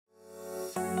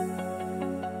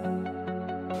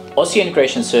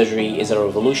Osseointegration surgery is a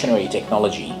revolutionary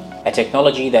technology, a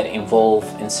technology that involves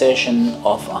insertion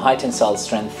of a high tensile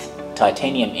strength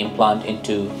titanium implant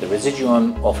into the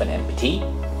residuum of an amputee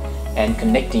and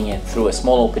connecting it through a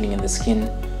small opening in the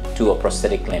skin to a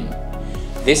prosthetic limb.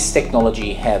 This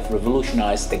technology has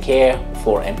revolutionized the care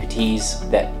for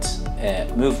amputees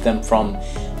that moved them from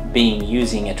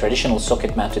using a traditional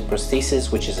socket-mounted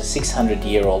prosthesis, which is a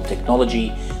 600-year-old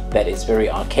technology that is very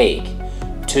archaic,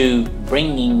 to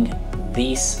bringing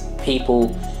these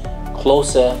people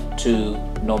closer to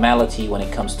normality when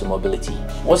it comes to mobility.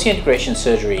 Osseointegration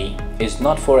surgery is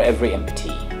not for every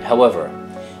amputee. However,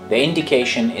 the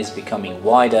indication is becoming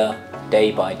wider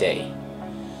day by day.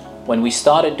 When we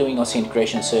started doing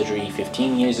osseointegration surgery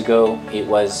 15 years ago, it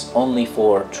was only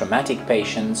for traumatic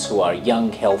patients who are young,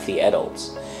 healthy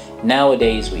adults.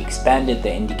 Nowadays, we expanded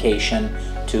the indication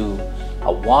to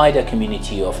a wider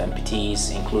community of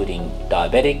amputees, including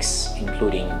diabetics,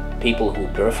 including people who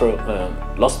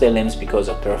lost their limbs because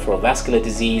of peripheral vascular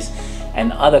disease,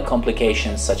 and other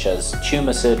complications such as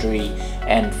tumor surgery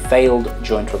and failed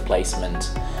joint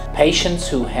replacement. Patients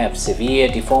who have severe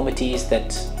deformities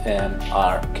that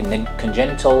are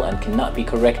congenital and cannot be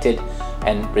corrected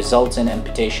and results in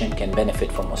amputation can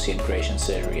benefit from osseointegration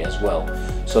surgery as well.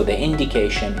 So the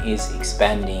indication is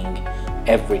expanding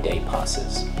every day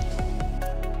passes.